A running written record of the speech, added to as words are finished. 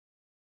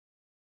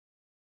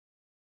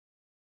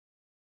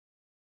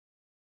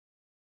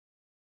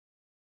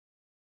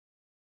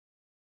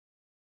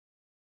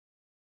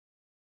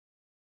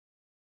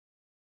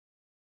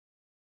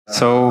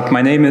So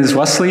my name is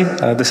Wesley,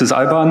 this is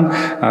Alban,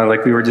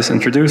 like we were just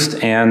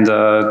introduced, and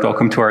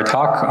welcome to our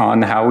talk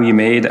on how we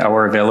made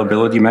our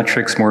availability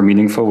metrics more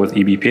meaningful with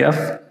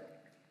eBPF.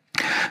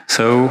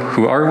 So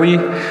who are we?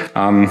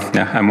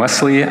 I'm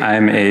Wesley,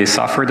 I'm a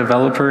software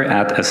developer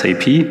at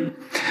SAP.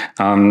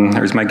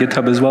 There's my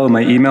GitHub as well,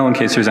 my email in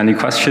case there's any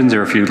questions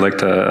or if you'd like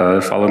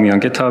to follow me on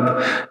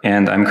GitHub.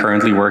 And I'm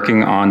currently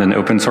working on an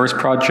open source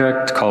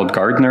project called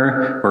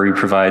Gardener, where we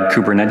provide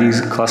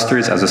Kubernetes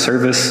clusters as a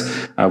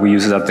service. We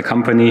use it at the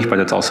company, but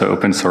it's also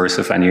open source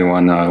if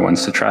anyone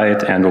wants to try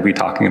it. And we'll be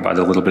talking about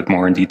it a little bit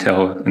more in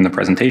detail in the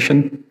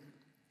presentation.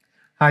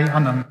 Hi,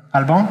 I'm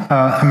Alban.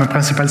 I'm a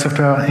principal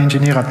software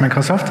engineer at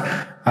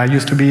Microsoft. I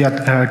used to be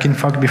at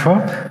Kinfog before,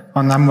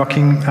 and I'm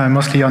working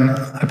mostly on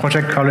a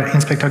project called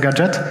Inspector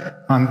Gadget,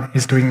 and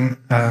is doing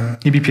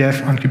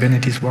eBPF and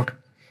Kubernetes work.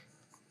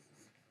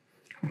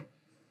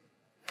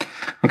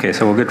 Okay,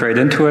 so we'll get right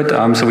into it.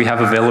 So we have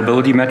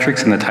availability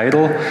metrics in the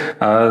title.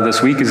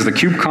 This week is the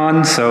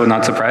KubeCon, so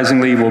not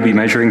surprisingly, we'll be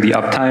measuring the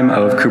uptime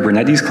of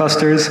Kubernetes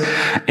clusters.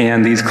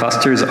 And these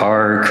clusters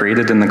are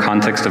created in the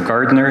context of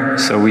Gardener.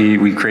 So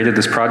we created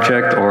this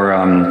project, or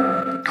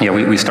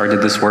we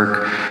started this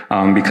work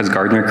because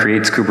Gardener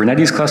creates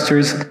Kubernetes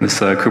clusters,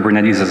 this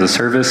Kubernetes as a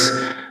service.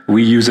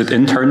 We use it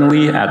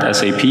internally at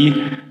SAP,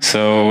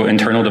 so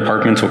internal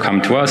departments will come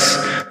to us.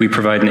 We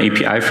provide an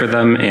API for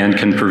them and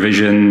can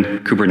provision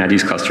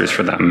Kubernetes clusters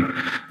for them.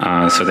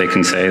 So they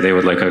can say they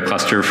would like a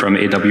cluster from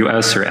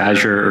AWS or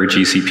Azure or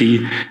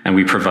GCP, and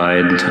we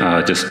provide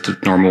just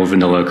normal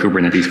vanilla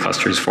Kubernetes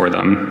clusters for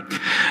them.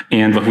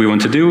 And what we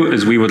want to do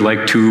is we would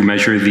like to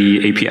measure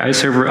the API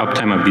server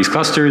uptime of these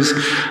clusters,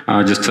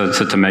 just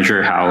to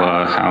measure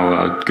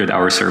how good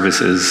our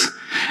service is.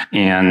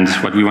 And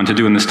what we want to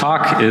do in this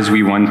talk is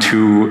we want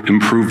to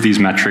improve these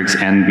metrics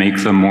and make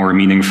them more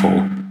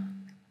meaningful.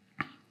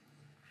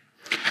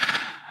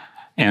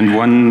 And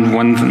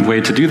one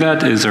way to do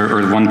that is,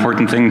 or one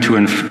important thing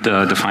to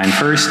define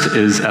first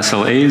is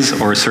SLAs,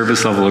 or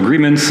service level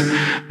agreements.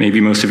 Maybe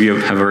most of you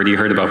have already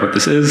heard about what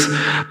this is,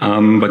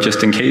 but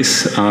just in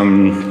case, I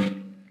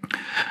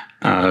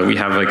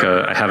have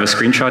a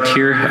screenshot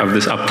here of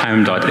this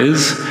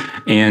uptime.is,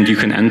 and you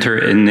can enter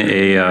in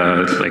a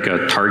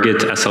target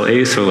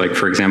SLA. So like,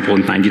 for example,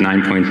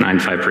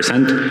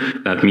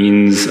 99.95%. That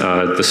means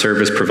the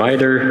service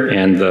provider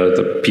and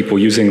the people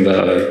using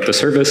the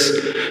service.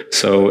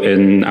 So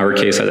in our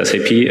case at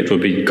SAP, it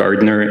would be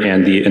Gardener,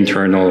 and the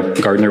internal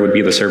Gardener would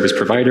be the service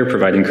provider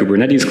providing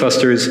Kubernetes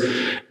clusters,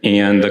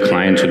 and the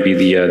client would be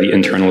the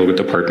internal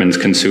departments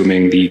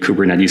consuming the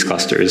Kubernetes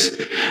clusters.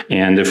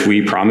 And if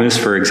we promise,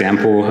 for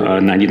example,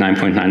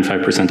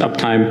 99.95%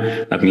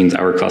 uptime, that means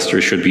our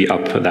clusters should be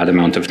up that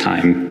amount of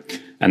time.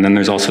 And then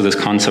there's also this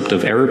concept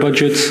of error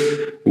budgets,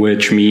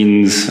 which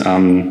means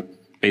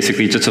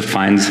basically just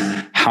defines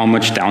how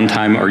much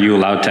downtime are you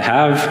allowed to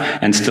have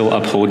and still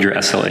uphold your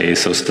SLA,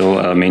 so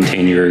still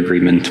maintain your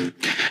agreement.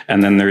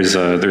 And then there's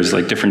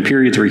like different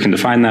periods where you can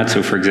define that.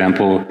 So for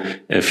example,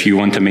 if you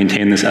want to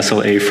maintain this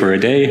SLA for a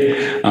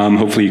day,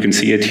 hopefully you can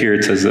see it here.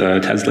 It says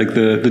it has like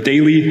the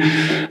daily.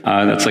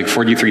 That's like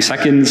 43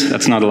 seconds.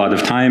 That's not a lot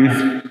of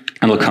time.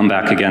 And it'll come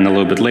back again a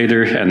little bit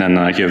later. And then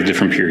you have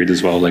different periods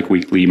as well, like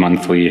weekly,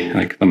 monthly.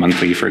 Like the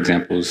monthly, for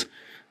example, is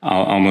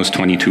almost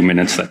 22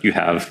 minutes that you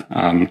have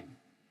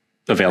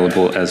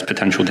available as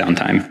potential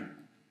downtime.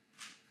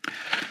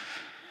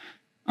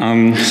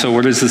 So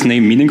where does this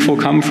name meaningful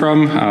come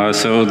from?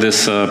 So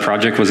this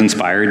project was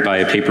inspired by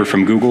a paper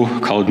from Google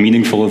called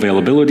Meaningful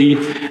Availability.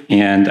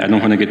 And I don't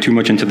want to get too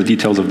much into the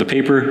details of the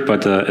paper,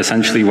 but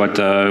essentially what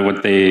their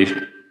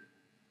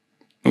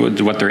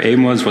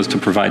aim was to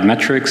provide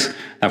metrics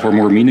that were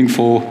more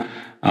meaningful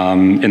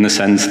in the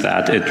sense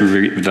that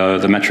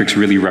the metrics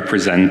really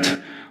represent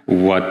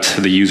what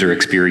the user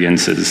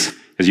experiences.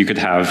 Because you could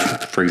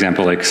have, for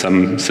example, like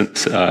some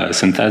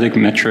synthetic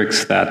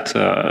metrics that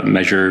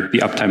measure the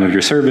uptime of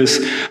your service,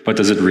 but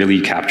does it really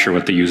capture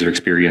what the user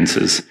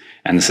experiences?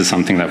 And this is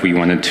something that we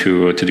wanted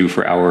to do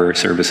for our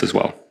service as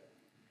well.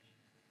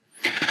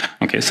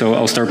 Okay, so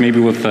I'll start maybe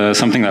with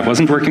something that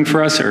wasn't working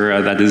for us,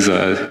 or that is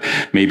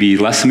maybe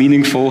less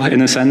meaningful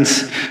in a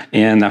sense,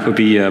 and that would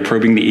be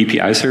probing the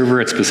API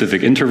server at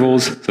specific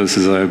intervals. So this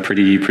is a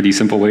pretty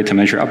simple way to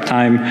measure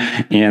uptime,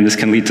 and this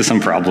can lead to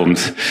some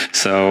problems.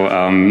 So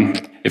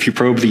if you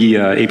probe the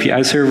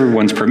API server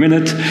once per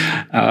minute,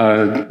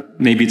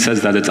 maybe it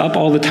says that it's up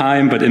all the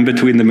time, but in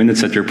between the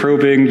minutes that you're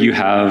probing, you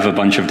have a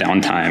bunch of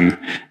downtime.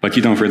 But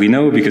you don't really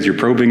know because you're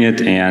probing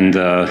it, and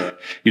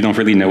you don't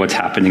really know what's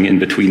happening in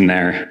between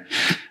there.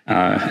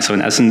 So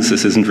in essence,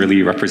 this isn't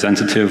really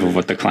representative of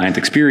what the client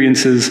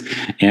experiences,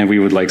 and we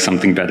would like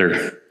something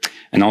better.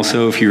 And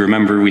also, if you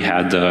remember, we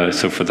had,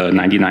 so for the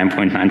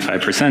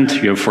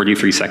 99.95%, you have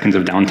 43 seconds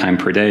of downtime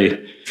per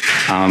day.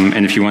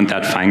 And if you want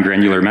that fine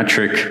granular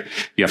metric,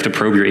 you have to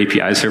probe your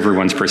API server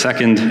once per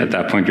second. At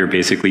that point, you're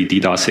basically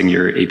DDoSing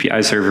your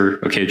API server.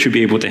 Okay, it should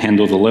be able to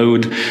handle the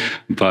load,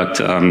 but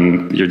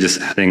you're just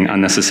adding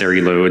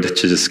unnecessary load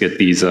to just get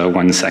these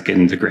 1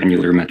 second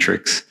granular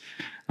metrics.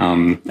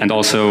 And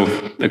also,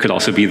 it could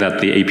also be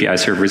that the API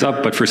server is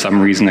up, but for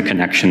some reason a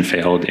connection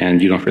failed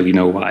and you don't really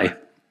know why.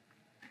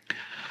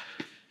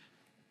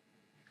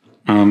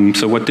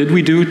 So what did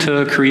we do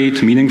to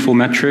create meaningful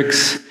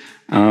metrics?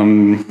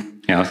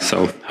 Yeah,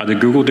 so how did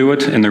Google do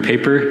it in their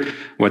paper?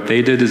 What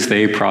they did is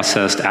they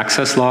processed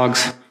access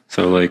logs.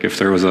 So like if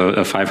there was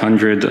a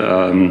 500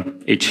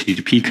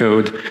 HTTP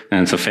code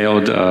and it's a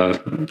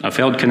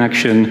failed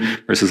connection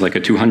versus like a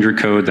 200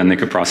 code, then they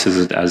could process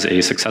it as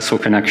a successful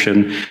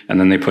connection. And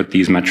then they put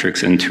these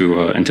metrics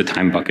into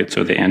time buckets.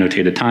 So they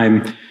annotated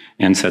time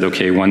and said,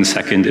 okay, 1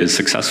 second is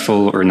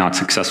successful or not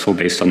successful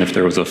based on if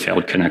there was a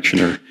failed connection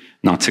or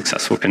not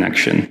successful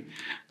connection.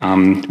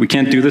 We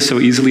can't do this so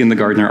easily in the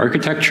Gardener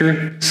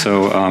architecture.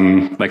 So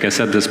like I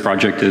said, this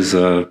project is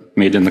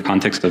made in the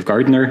context of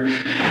Gardener,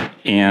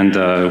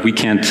 and we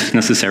can't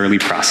necessarily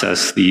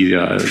process the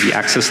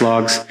access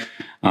logs.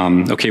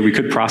 Okay, we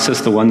could process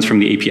the ones from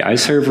the API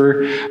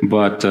server,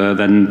 but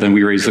then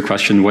we raise the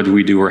question, what do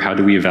we do or how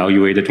do we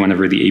evaluate it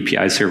whenever the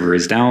API server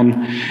is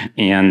down?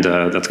 And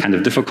that's kind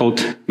of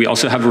difficult. We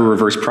also have a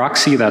reverse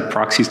proxy that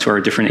proxies to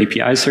our different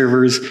API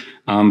servers,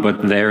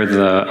 but there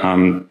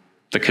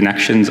the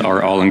connections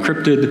are all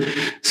encrypted,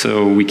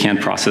 so we can't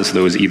process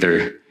those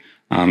either.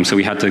 So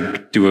we had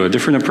to do a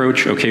different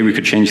approach. Okay, we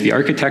could change the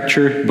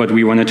architecture, but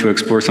we wanted to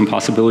explore some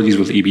possibilities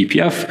with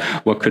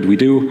eBPF. What could we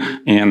do?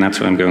 And that's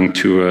what I'm going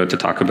to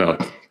talk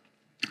about.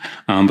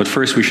 But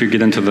first, we should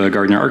get into the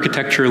Gardener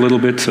architecture a little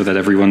bit so that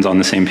everyone's on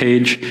the same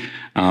page.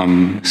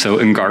 So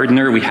in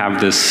Gardener, we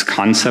have this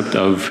concept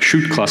of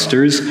shoot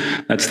clusters.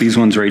 That's these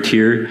ones right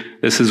here.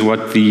 This is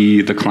what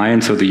the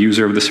client, so the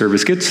user of the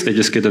service gets. They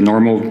just get a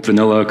normal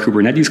vanilla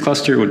Kubernetes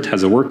cluster, which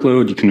has a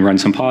workload. You can run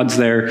some pods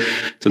there.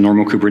 It's a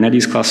normal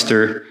Kubernetes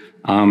cluster.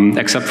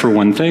 Except for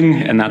one thing,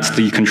 and that's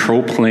the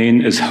control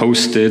plane is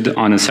hosted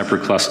on a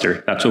separate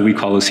cluster. That's what we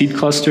call a seed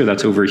cluster.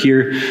 That's over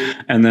here.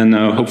 And then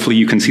hopefully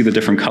you can see the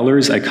different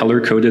colors. I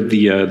color-coded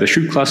the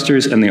shoot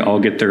clusters, and they all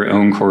get their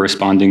own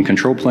corresponding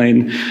control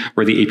plane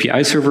where the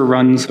API server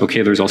runs.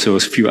 Okay, there's also a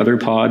few other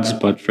pods,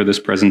 but for this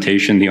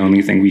presentation, the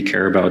only thing we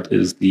care about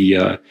is the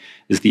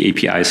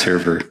API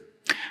server.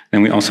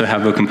 Then we also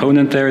have a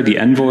component there, the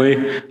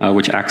envoy,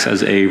 which acts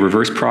as a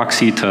reverse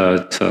proxy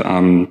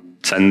to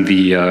send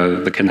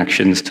the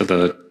connections to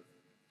the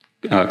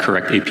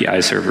correct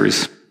API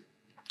servers.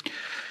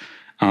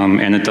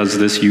 And it does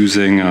this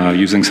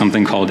using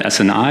something called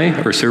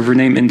SNI, or server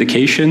name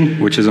indication,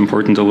 which is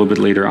important a little bit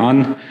later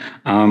on.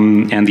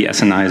 And the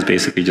SNI is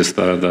basically just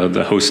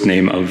the host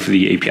name of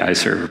the API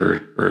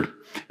server, or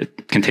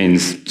it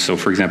contains, so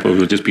for example, it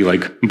would just be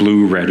like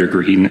blue, red, or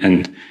green,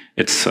 and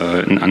it's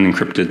an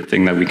unencrypted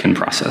thing that we can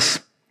process.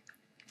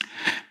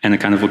 And it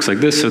kind of looks like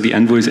this. So the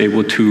envoy is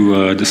able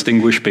to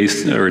distinguish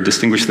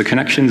the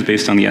connections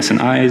based on the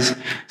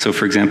SNIs. So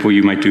for example,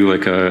 you might do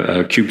like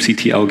a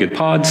kubectl get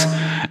pods,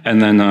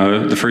 and then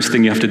the first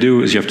thing you have to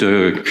do is you have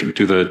to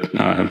do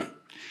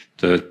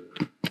the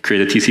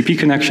create a TCP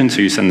connection.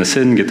 So you send the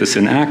SYN, get the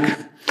SYN ACK.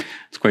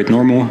 It's quite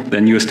normal.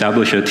 Then you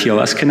establish a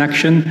TLS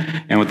connection,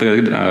 and what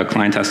the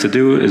client has to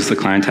do is the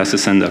client has to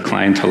send a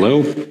client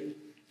hello.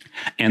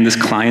 And this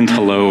client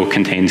hello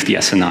contains the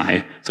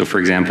SNI. So for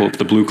example, if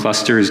the blue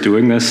cluster is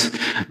doing this,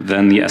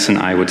 then the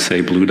SNI would say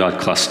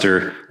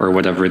blue.cluster or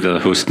whatever the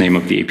host name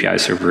of the API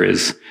server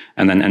is.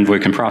 And then Envoy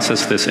can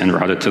process this and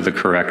route it to the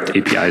correct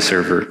API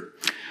server.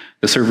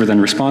 The server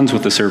then responds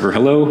with the server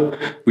hello.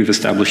 We've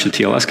established a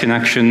TLS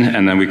connection,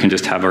 and then we can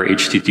just have our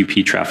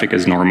HTTP traffic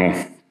as normal,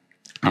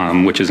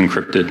 which is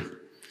encrypted.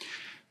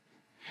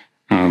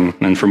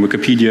 And from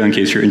Wikipedia, in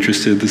case you're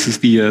interested, this is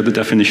the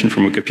definition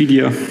from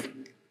Wikipedia.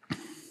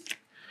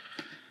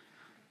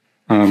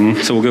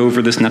 So we'll go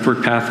over this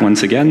network path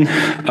once again.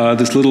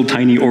 This little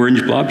tiny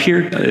orange blob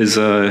here is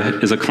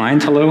a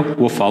client hello.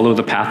 We'll follow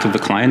the path of the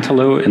client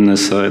hello in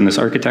this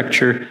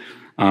architecture.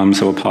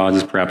 So a pod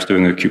is perhaps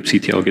doing a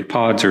kubectl get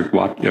pods or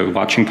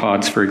watching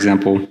pods, for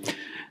example.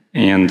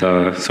 And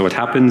so what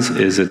happens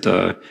is it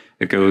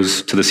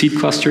goes to the seed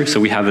cluster. So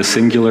we have a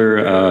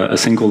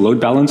single load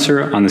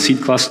balancer on the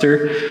seed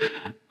cluster.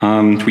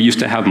 We used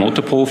to have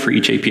multiple for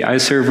each API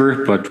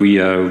server, but we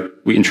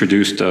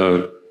introduced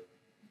a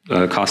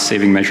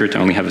cost-saving measure to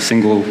only have a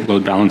single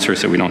load balancer,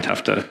 so we don't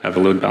have to have a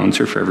load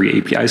balancer for every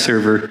API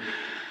server.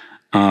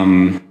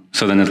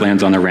 So then it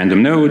lands on a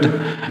random node,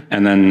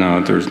 and then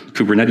there's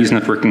Kubernetes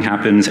networking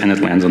happens, and it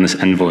lands on this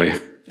envoy.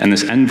 And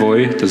this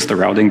envoy does the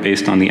routing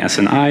based on the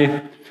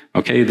SNI.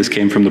 Okay, this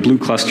came from the blue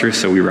cluster,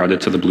 so we route it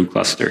to the blue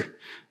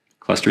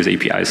cluster's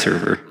API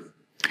server.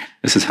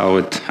 This is how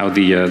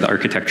the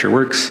architecture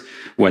works.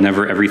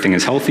 Whenever everything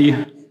is healthy,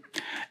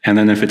 and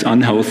then if it's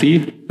unhealthy,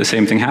 the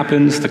same thing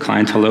happens. The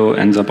client hello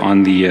ends up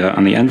on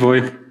the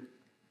envoy,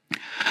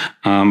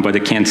 but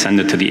it can't send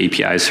it to the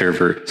API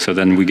server. So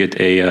then we get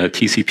a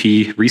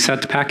TCP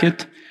reset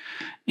packet,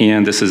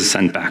 and this is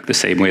sent back the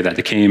same way that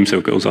it came. So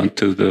it goes on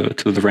to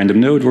the random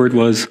node where it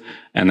was,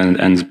 and then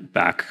it ends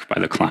back by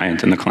the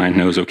client, and the client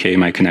knows, okay,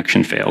 my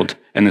connection failed,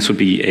 and this would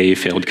be a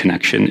failed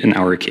connection in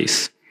our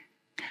case.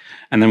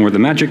 And then where the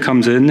magic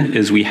comes in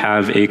is we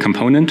have a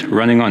component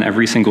running on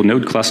every single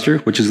node cluster,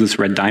 which is this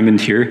red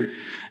diamond here.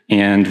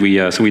 And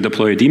so we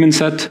deploy a daemon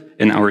set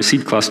in our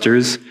seed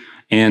clusters,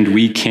 and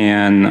we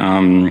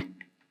can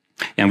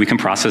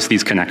process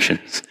these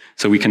connections.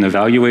 So we can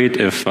evaluate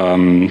if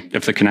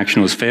the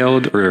connection was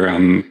failed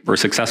or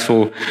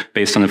successful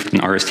based on if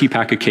an RST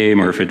packet came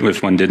or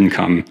if one didn't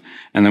come.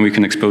 And then we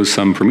can expose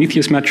some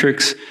Prometheus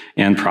metrics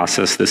and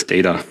process this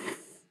data.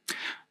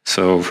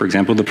 So for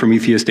example, the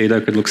Prometheus data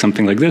could look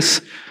something like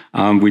this.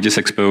 We just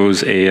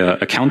expose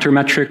a counter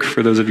metric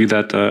for those of you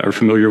that are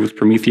familiar with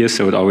Prometheus.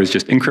 So it always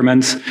just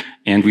increments,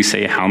 and we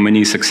say how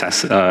many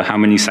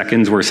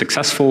seconds were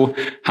successful,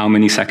 how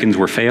many seconds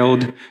were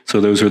failed.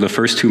 So those are the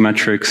first two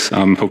metrics.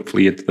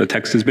 Hopefully the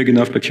text is big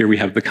enough, but here we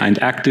have the kind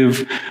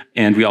active,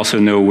 and we also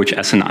know which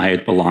SNI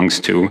it belongs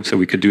to. So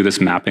we could do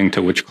this mapping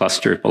to which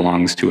cluster it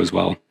belongs to as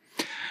well.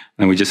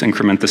 And we just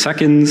increment the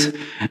seconds,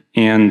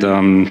 and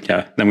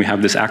then we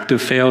have this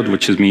active failed,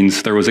 which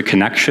means there was a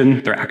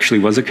connection, there actually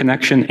was a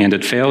connection, and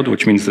it failed,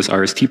 which means this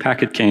RST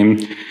packet came.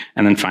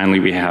 And then finally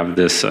we have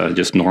this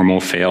just normal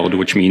failed,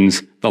 which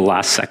means the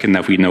last second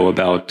that we know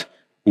about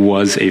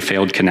was a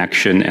failed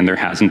connection, and there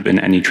hasn't been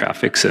any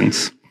traffic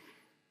since.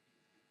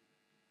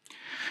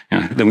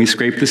 Then we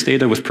scrape this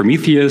data with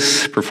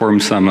Prometheus,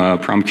 perform some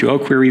PromQL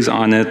queries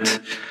on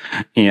it,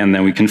 and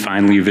then we can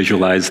finally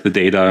visualize the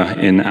data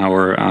in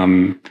our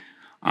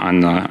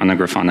on a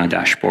Grafana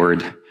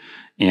dashboard.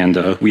 And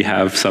we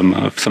have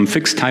some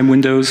fixed time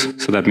windows.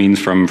 So that means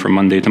from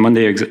Monday to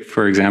Monday,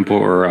 for example,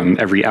 or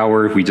every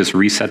hour, we just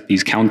reset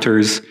these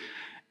counters,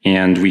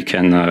 and we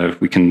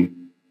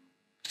can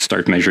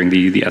start measuring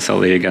the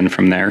SLA again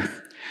from there.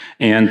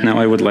 And now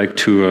I would like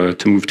to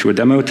move to a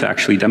demo to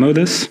actually demo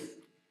this.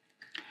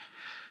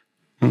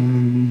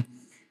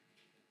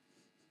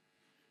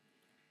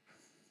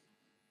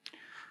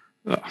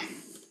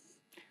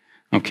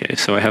 Okay,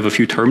 so I have a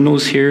few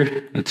terminals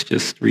here. Let's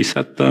just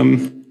reset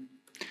them.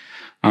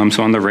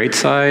 So on the right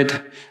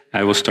side,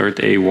 I will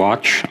start a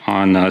watch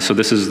on, so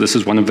this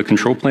is one of the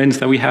control planes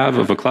that we have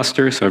of a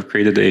cluster. So I've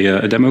created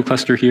a demo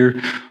cluster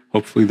here.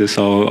 Hopefully this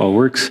all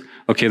works.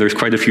 Okay, there's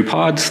quite a few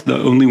pods. The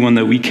only one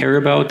that we care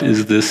about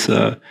is this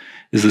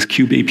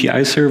Kube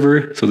API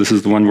server. So this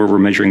is the one where we're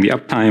measuring the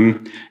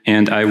uptime,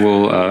 and I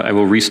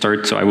will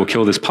restart. So I will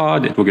kill this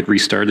pod. It will get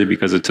restarted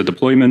because it's a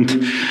deployment,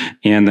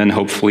 and then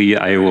hopefully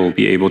I will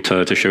be able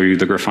to show you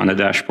the Grafana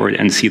dashboard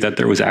and see that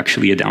there was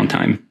actually a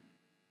downtime.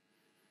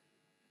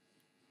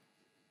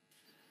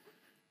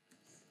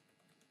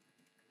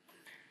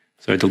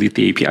 So I delete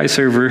the API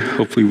server.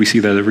 Hopefully we see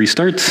that it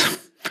restarts.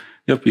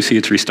 Yep, you see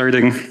it's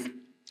restarting.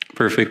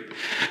 Perfect.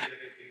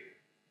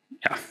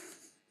 Yeah.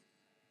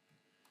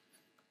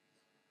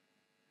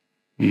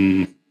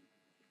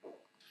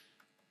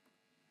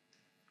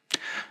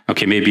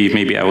 Okay,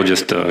 maybe I will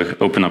just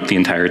open up the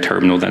entire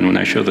terminal then when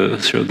I show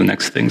the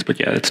next things.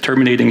 But yeah, it's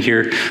terminating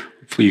here.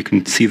 Hopefully you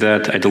can see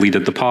that. I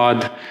deleted the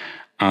pod.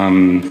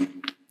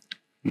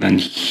 Then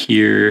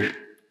here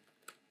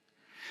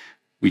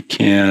we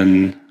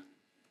can.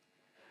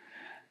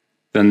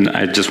 Then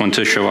I just want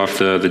to show off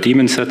the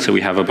daemon set. So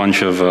we have a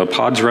bunch of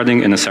pods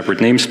running in a separate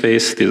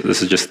namespace.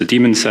 This is just the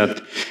daemon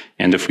set.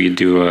 And if we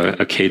do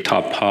a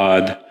k-top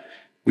pod,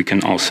 we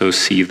can also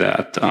see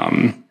that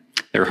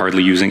they're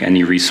hardly using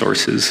any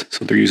resources.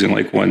 So they're using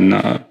like one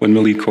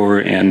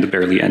millicore and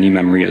barely any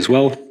memory as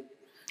well.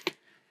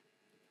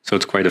 So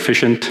it's quite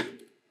efficient.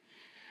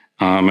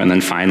 And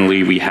then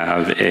finally, we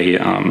have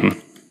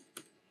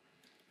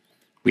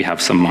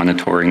some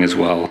monitoring as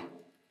well.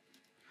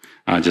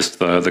 Just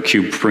the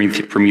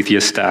Kube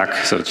Prometheus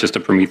stack. So it's just a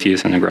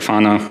Prometheus and a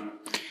Grafana.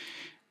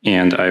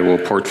 And I will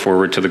port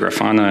forward to the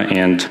Grafana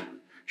and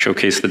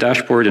showcase the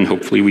dashboard, and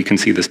hopefully we can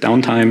see this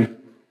downtime.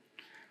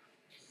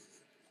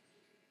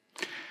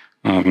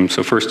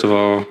 So first of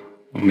all,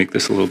 I'll make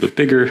this a little bit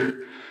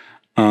bigger.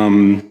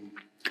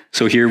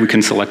 So here we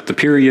can select the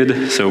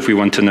period. So if we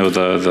want to know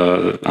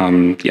the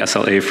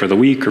SLA for the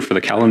week or for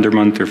the calendar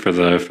month or for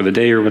the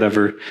day or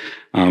whatever.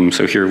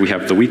 So here we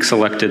have the week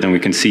selected, and we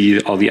can see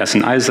all the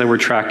SNIs that we're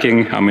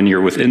tracking, how many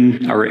are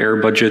within our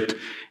error budget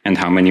and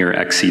how many are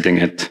exceeding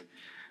it.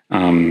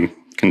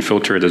 Can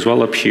filter it as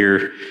well up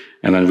here.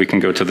 And then we can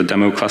go to the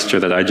demo cluster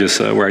that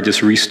where I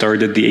just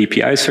restarted the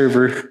API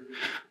server.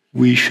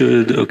 We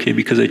should, okay,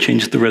 because I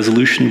changed the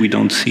resolution, we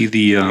don't see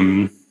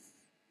the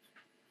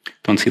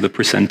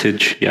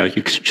percentage. Yeah,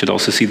 you should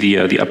also see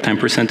the uptime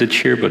percentage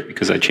here, but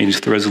because I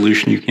changed the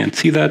resolution, you can't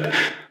see that.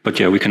 But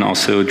yeah, we can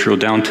also drill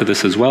down to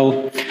this as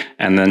well,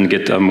 and then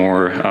get a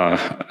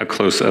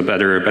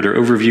better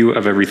overview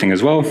of everything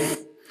as well.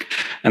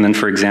 And then,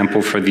 for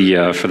example, for the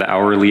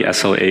hourly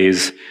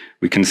SLAs,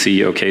 we can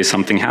see, okay,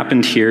 something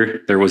happened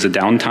here. There was a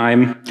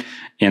downtime,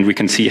 and we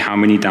can see how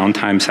many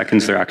downtime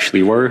seconds there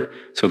actually were.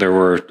 So there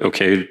were,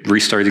 okay,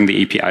 restarting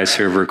the API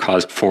server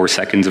caused 4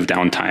 seconds of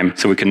downtime.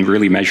 So we can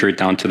really measure it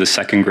down to the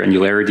second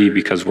granularity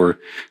because we're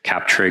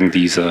capturing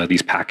these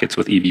packets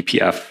with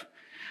eBPF.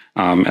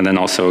 And then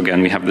also,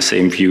 again, we have the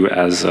same view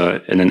as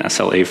in an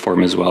SLA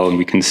form as well, and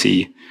we can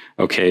see,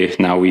 okay,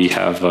 now we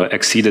have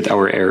exceeded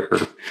our error,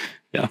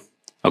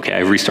 Okay, I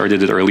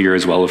restarted it earlier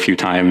as well a few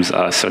times.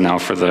 So now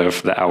for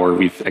the hour,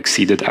 we've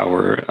exceeded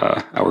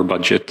our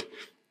budget,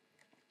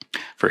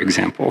 for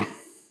example.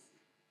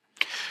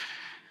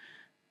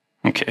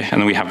 Okay, and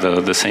then we have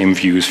the same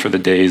views for the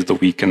days, the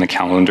week, and the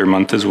calendar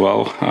month as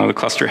well. The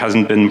cluster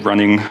hasn't been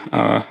running,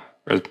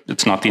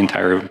 it's not the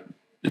entire,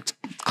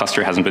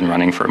 cluster hasn't been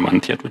running for a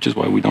month yet, which is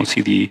why we don't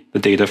see the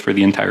data for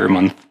the entire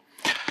month.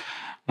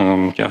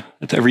 Yeah,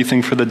 that's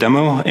everything for the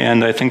demo.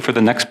 And I think for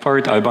the next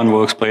part, Alban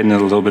will explain in a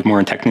little bit more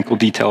in technical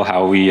detail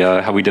how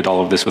we did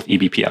all of this with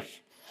eBPF.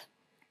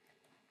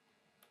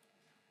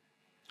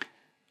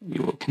 We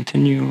will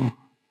continue.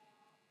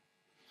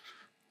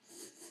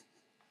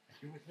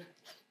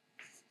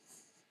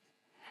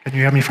 Can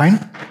you hear me fine?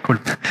 Cool.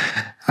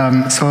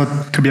 So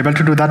to be able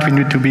to do that, we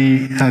need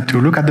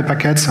to look at the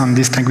packets and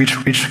distinguish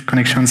which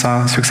connections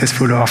are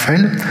successful or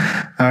fail.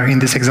 In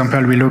this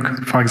example, we look,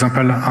 for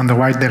example, on the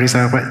right, there is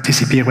a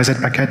TCP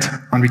reset packet,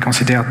 and we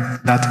consider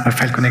that a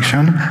failed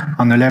connection.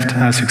 On the left,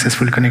 a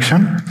successful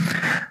connection.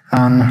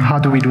 And how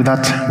do we do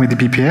that with the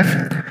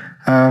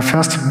eBPF?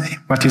 First,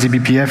 what is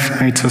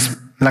eBPF? It's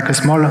like a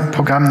small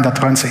program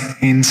that runs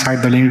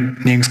inside the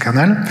Linux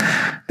kernel.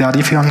 There are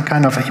different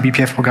kinds of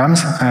eBPF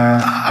programs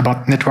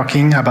about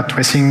networking, about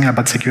tracing,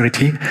 about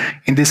security.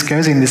 In this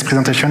case, in this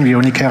presentation, we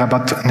only care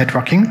about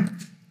networking.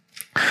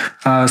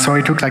 So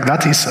it looks like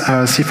that is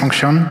a C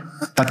function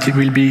that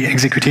will be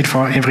executed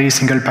for every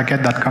single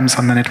packet that comes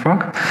on the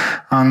network.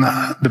 And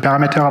the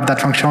parameter of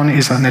that function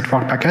is a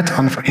network packet.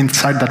 And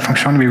inside that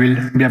function, we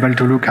will be able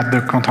to look at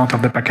the content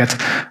of the packet.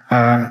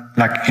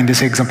 Like in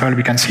this example,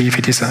 we can see if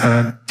it is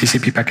a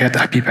TCP packet,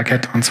 IP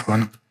packet, and so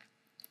on.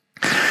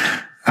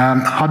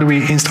 How do we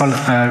install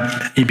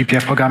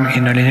eBPF program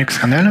in a Linux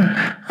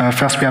kernel?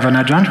 First, we have an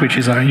agent, which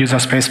is a user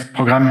space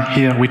program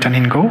here written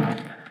in Go.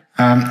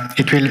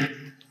 It will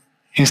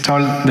install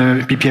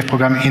the BPF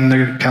program in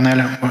the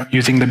kernel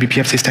using the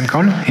BPF system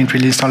call. It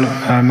will install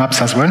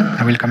maps as well.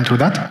 I will come to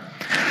that.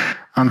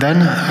 And then,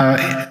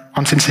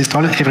 once it's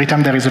installed, every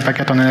time there is a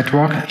packet on the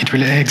network, it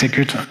will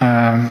execute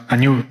a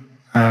new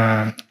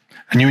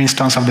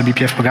instance of the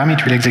BPF program.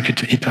 It will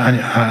execute it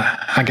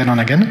again and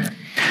again.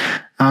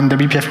 And the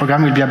BPF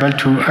program will be able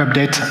to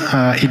update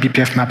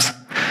eBPF maps.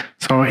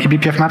 So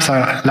eBPF maps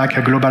are like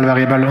a global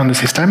variable on the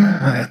system.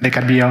 They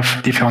can be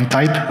of different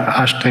type,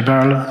 hash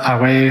table,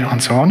 array,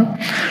 and so on.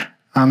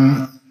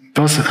 And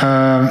those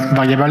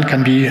variables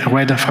can be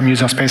read from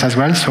user space as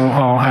well. So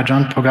our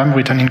agent program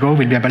written in Go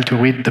will be able to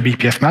read the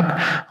BPF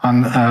map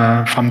and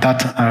from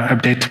that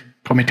update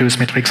Prometheus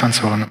metrics and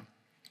so on.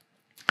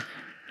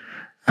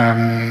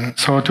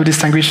 So to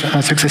distinguish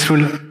a successful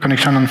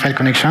connection and failed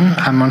connection,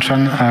 I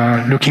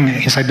mentioned looking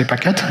inside the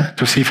packet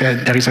to see if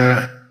there is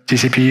a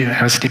TCP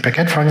RCT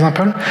packet, for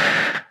example.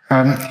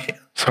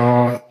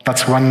 So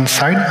that's one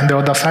side. And the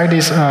other side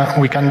is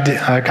we can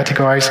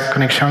categorize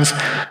connections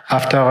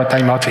after a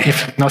timeout.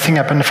 If nothing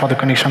happened for the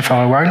connection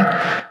for a while,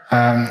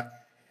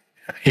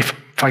 if,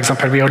 for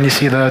example, we only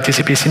see the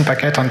TCP SYN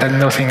packet and then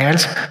nothing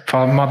else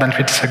for more than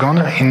 20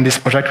 seconds, in this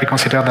project we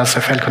consider that as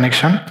a failed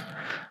connection.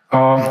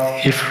 Or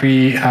if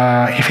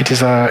it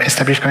is an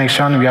established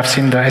connection, we have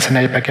seen the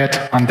SNI packet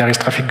and there is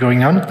traffic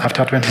going on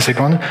after 20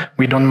 seconds,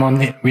 we don't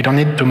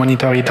need to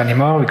monitor it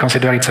anymore. We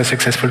consider it's a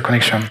successful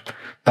connection.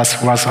 That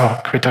was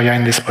our criteria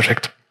in this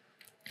project.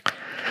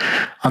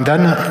 And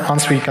then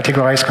once we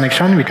categorize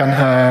connection, we can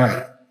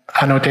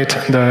annotate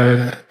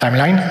the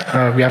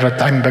timeline. We have a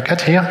time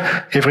bucket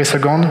here. Every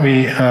second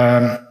we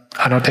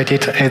annotate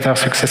it either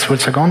successful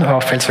second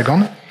or failed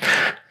second.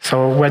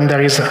 So when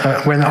there is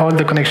when all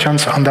the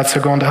connections on that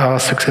second are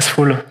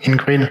successful in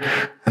green,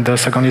 the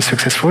second is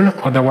successful.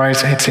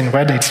 Otherwise, it's in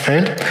red, it's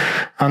failed.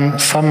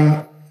 And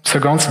some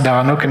seconds there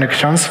are no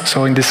connections.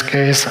 So in this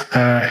case,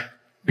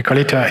 we call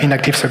it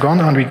inactive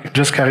second, and we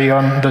just carry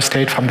on the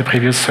state from the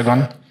previous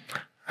second,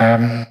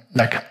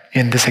 like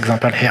in this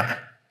example here.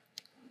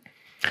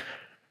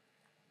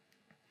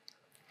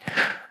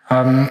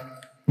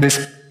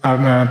 This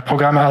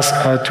program has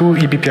two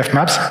eBPF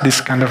maps,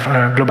 this kind of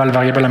global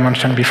variable I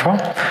mentioned before.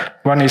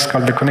 One is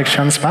called the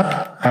connections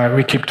map.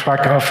 We keep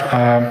track of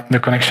the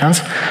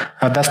connections.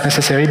 That's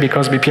necessary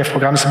because BPF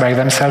programs by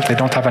themselves, they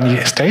don't have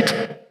any state.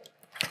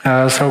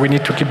 So we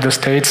need to keep the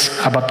states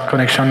about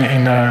connection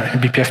in a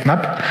BPF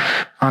map.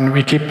 And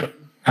we keep,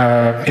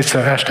 it's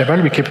a hash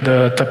table, we keep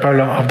the tuple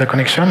of the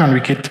connection and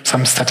we keep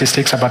some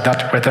statistics about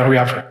that, whether we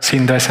have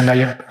seen the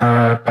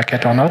SNI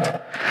packet or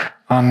not,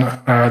 on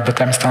the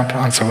timestamp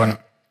and so on.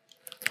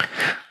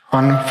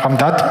 And from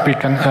that, we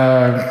can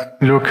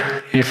look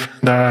if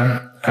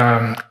the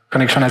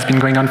connection has been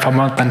going on for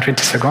more than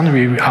 20 seconds,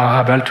 we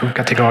are able to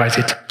categorize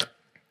it.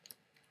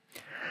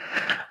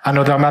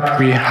 Another map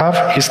we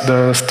have is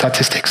the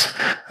statistics.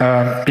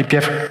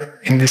 BPF,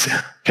 in this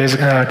case,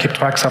 keep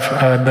tracks of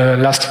the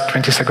last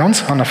 20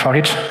 seconds, and for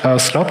each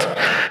slot,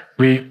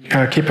 we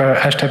keep a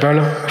hash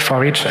table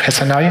for each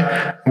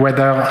SNI,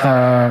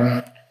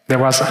 whether there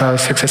was a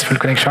successful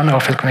connection or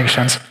failed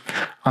connections.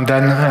 And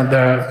then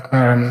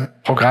the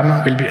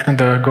program will be,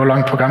 the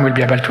Golang program will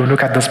be able to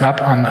look at this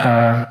map and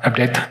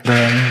update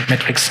the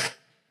metrics.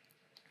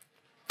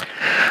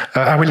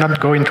 I will not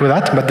go into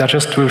that, but that's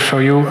just to show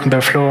you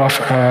the flow of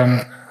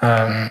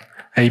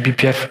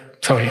eBPF.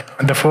 Sorry,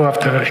 the flow of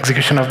the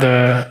execution of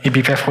the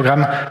eBPF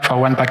program for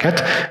one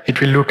packet. It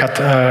will look at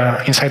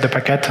inside the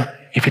packet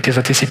if it is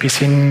a TCP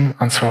SYN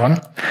and so on,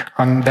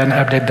 and then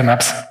update the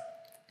maps.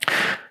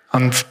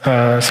 And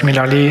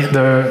similarly,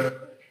 the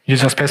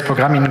user space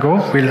program in Go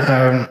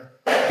will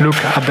look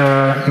at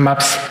the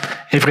maps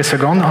every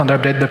second and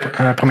update the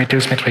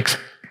Prometheus metrics.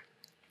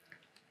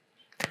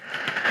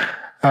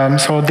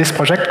 So this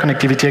project,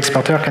 Connectivity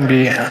Exporter, can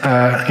be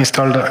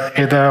installed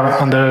either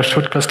on the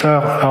shoot cluster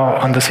or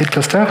on the seed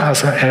cluster,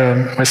 as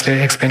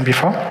Wesley explained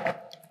before.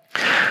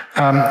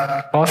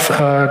 Both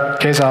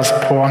cases has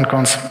pros and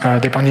cons,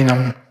 depending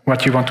on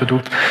what you want to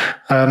do.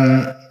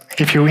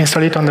 If you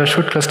install it on the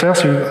shoot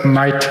clusters,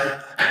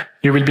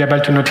 you will be able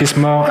to notice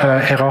more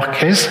error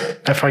case.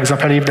 For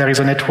example, if there is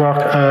a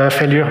network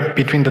failure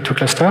between the two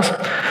clusters,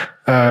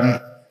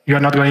 you are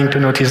not going to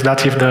notice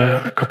that if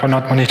the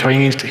component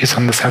monitoring is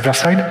on the server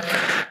side.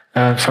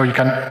 So you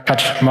can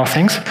catch more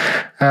things.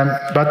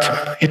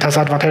 But it has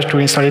advantage to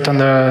install it on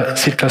the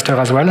seed cluster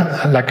as well,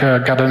 like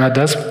Gardener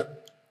does,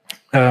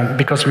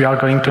 because we are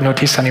going to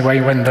notice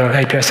anyway when the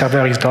API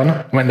server is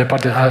done, when the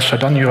pod has shut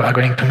down, you are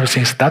going to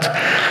notice that.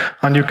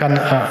 And you can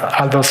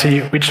also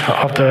see which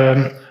of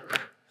the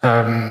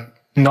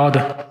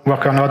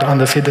worker node on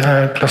the seed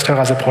cluster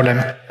has a problem.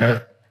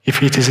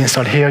 If it is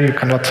installed here, you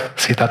cannot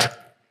see that.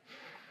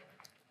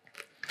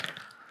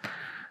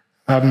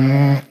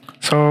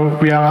 So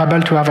we are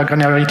able to have a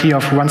granularity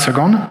of 1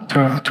 second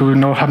to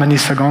know how many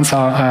seconds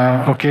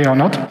are okay or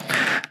not.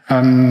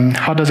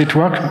 How does it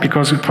work?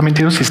 Because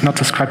Prometheus is not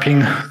scraping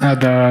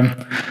the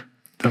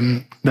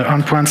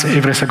endpoints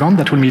every second.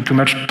 That will be too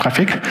much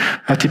traffic.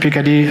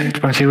 Typically,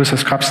 Prometheus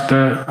scraps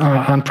the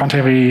endpoint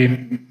every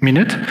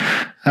minute.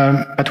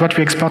 But what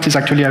we export is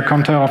actually a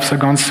counter of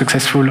seconds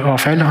successful or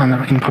fail.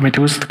 And in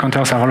Prometheus, the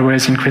counters are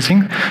always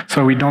increasing.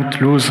 So we don't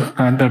lose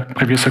the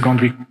previous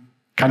second. We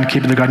can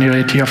keep the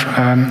granularity of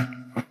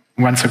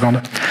 1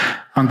 second.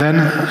 And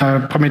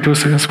then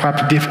Prometheus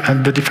scraps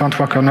the different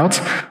worker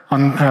nodes,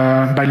 and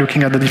by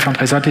looking at the different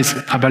results, it's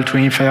able to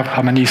infer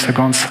how many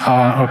seconds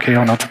are okay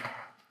or not.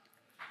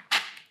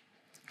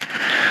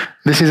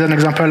 This is an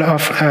example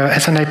of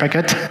SNI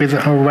packet with a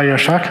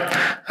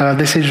Wireshark.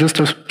 This is just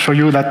to show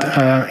you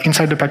that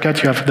inside the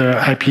packet you have the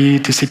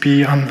IP,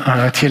 TCP, and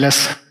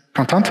TLS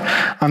content,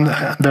 and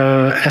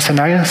the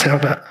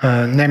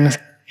SNI name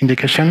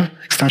indication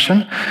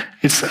extension.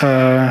 It's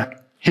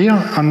here,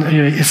 and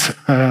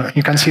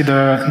you can see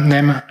the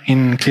name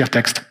in clear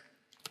text.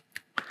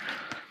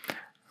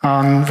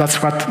 And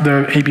that's what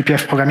the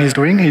eBPF program is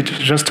doing. It's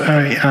just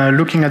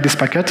looking at this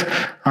packet,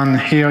 and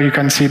here you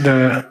can see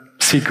the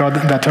C code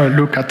that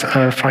look at,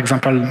 for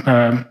example,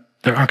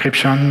 the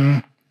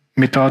encryption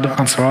method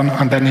and so on,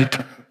 and then it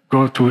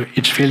go to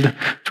each field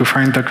to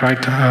find the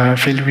correct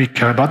field we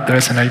care about, the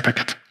SNI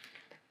packet.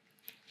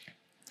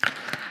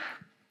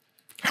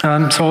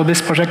 So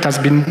this project has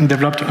been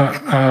developed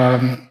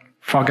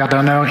for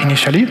Gardener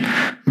initially,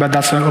 but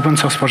that's an open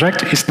source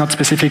project. It's not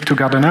specific to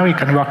Gardener. It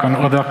can work on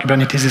other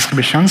Kubernetes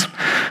distributions.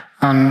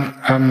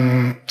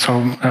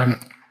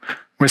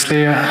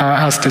 Wesley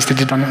has tested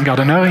it on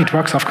Gardener. It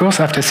works, of course.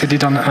 I've tested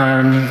it on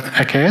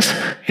AKS.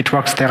 It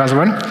works there as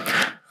well.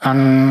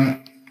 And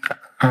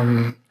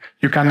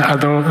you can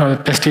either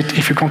test it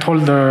if you control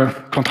the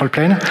control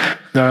plane,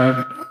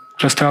 the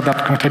cluster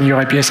that contain your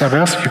API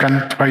servers. You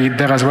can try it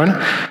there as well.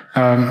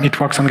 It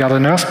works on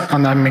Gardeners,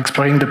 and I'm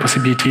exploring the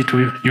possibility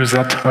to use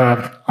that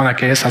on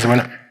AKS as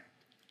well.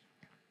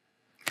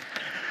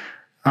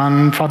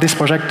 And for this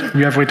project,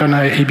 we have written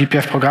an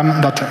eBPF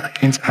program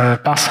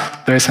that parse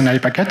the SNI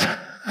packet.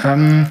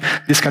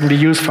 This can be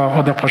used for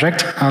other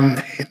projects,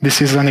 and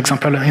this is an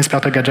example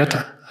inspector gadget.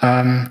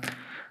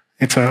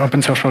 It's an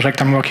open source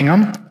project I'm working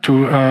on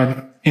to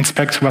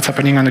inspect what's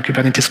happening on the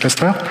Kubernetes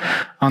cluster,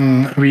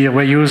 and we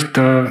reuse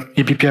the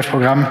eBPF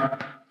program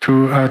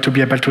to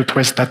be able to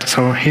trace that.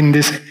 So in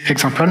this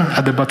example,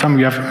 at the bottom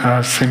we have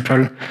a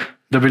simple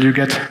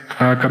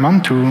wget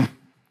command to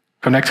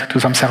connect to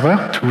some server,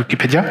 to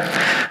Wikipedia,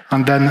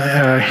 and then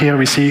here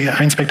we see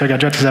inspector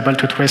gadget is able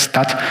to trace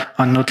that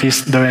and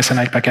notice the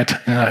SNI packet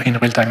in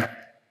real time.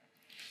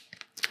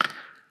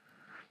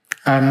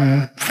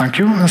 Thank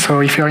you.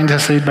 So if you're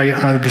interested by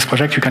this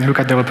project, you can look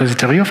at the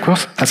repository, of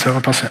course. That's an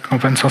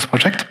open source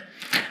project.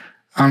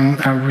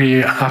 And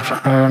we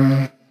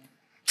have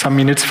some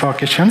minutes for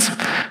questions.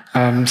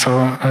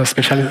 So a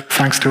special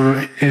thanks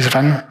to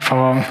Isvan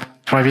for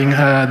driving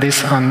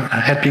this and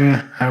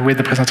helping with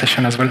the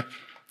presentation as well,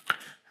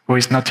 who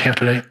is not here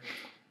today.